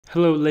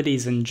Hello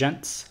ladies and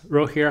gents,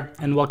 Ro here,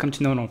 and welcome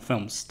to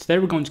NOandROfilms. Today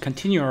we're going to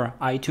continue our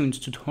iTunes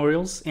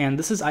tutorials, and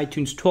this is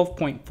iTunes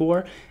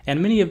 12.4,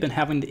 and many have been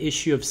having the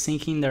issue of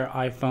syncing their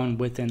iPhone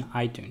within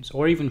iTunes,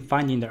 or even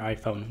finding their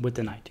iPhone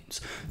within iTunes.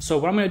 So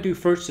what I'm going to do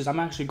first is I'm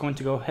actually going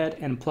to go ahead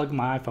and plug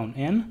my iPhone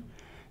in,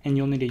 and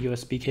you'll need a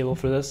USB cable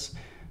for this,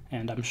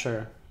 and I'm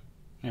sure,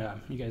 yeah,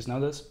 you guys know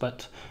this,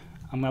 but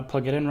I'm going to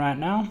plug it in right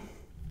now.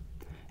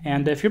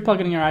 And if you're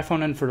plugging your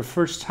iPhone in for the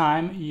first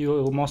time,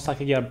 you'll most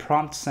likely get a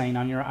prompt saying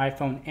on your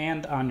iPhone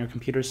and on your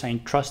computer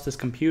saying, trust this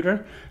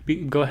computer.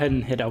 Go ahead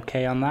and hit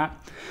OK on that.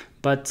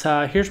 But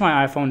here's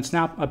my iPhone. It's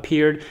now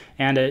appeared,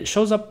 and it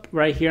shows up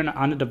right here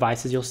on the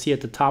devices. You'll see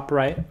at the top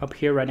right, up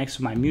here, right next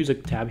to my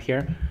music tab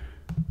here.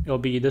 It'll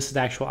be, this is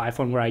the actual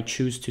iPhone where I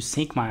choose to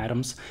sync my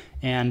items.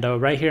 And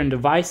right here in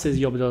devices,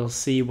 you'll be able to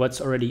see what's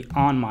already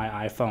on my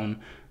iPhone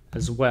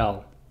as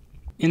well.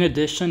 In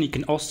addition, you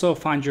can also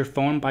find your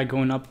phone by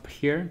going up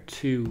here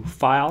to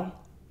File,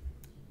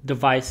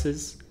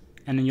 Devices,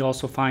 and then you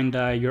also find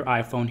your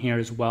iPhone here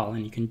as well,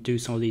 and you can do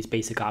some of these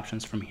basic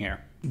options from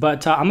here.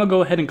 But I'm gonna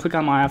go ahead and click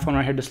on my iPhone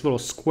right here, this little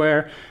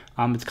square.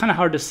 It's kind of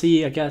hard to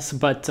see, I guess,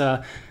 but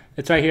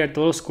it's right here at the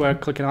little square.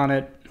 Clicking on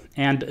it,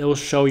 and it will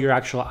show your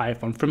actual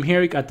iPhone. From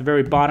here, at the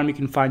very bottom, you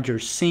can find your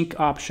sync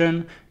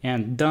option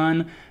and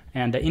done,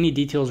 and any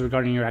details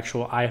regarding your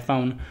actual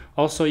iPhone.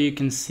 Also, you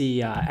can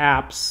see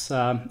apps,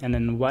 and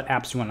then what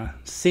apps you want to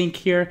sync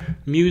here,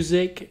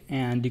 music,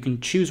 and you can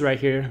choose right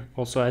here.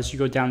 Also, as you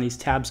go down these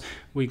tabs,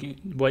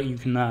 what you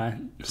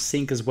can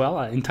sync as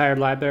well, entire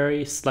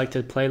library,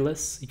 selected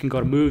playlists. You can go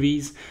to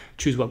movies,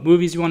 choose what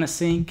movies you want to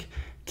sync,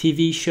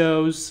 TV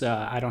shows.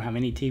 I don't have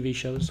any TV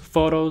shows.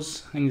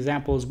 Photos, an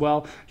example as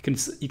well.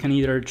 You can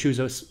either choose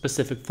a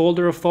specific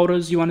folder of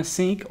photos you want to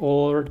sync,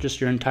 or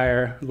just your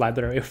entire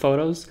library of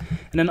photos.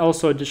 And then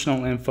also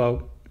additional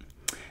info.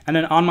 And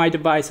then on my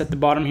device at the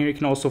bottom here, you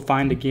can also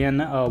find again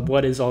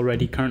what is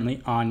already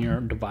currently on your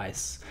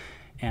device.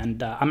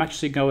 And I'm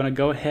actually going to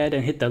go ahead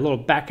and hit the little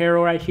back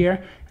arrow right here,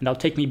 and that'll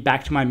take me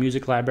back to my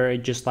music library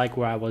just like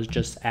where I was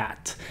just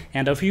at.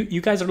 And if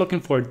you guys are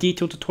looking for a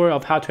detailed tutorial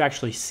of how to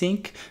actually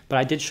sync, but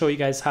I did show you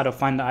guys how to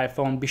find the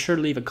iPhone, be sure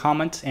to leave a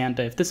comment. And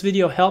if this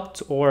video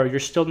helped, or you're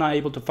still not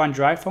able to find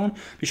your iPhone,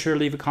 be sure to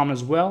leave a comment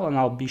as well, and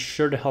I'll be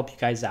sure to help you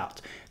guys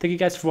out. Thank you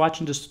guys for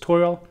watching this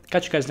tutorial.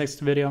 Catch you guys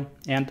next video,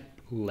 and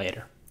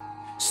later.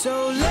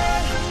 So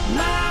let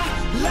my